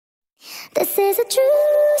This is a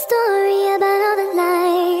true story about all the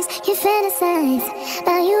lies you fantasize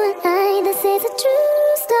about you and I. This is a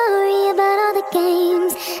true story about all the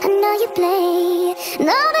games I know you play.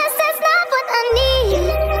 No, this is not what I need,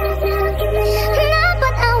 not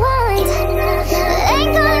what I want. It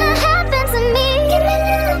ain't gonna happen to me. Give me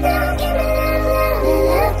love, love, give me love, love,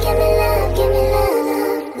 love, give me love, give me love,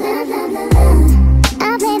 love, love, love, love.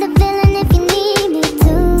 I'll play the villain if you need me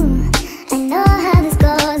to. I know how this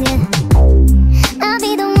goes, yeah. I'll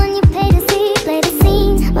be the one you pay to see, play the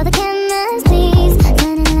scene while the cameras please.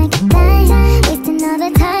 Turning like a dime, wasting all the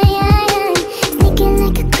time, sneaking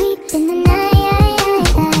like a creep in the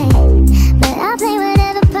night. But I'll play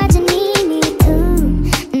whatever part you need me to.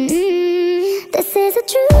 This is a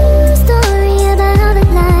true story about all the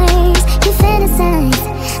lies you fantasize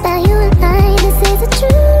about you and I. This is a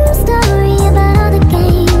true story about all the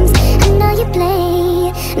games I know you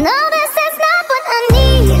play. No, this is not what I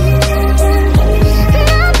need,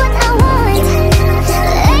 not what I want.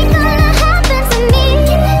 It ain't gonna happen to me.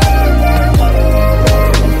 Give me love, love, give me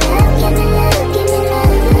love, give me love, give me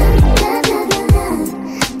love, love, love, love,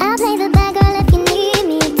 love. I'll play the bad girl if you need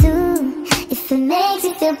me to, if it makes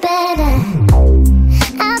you feel better.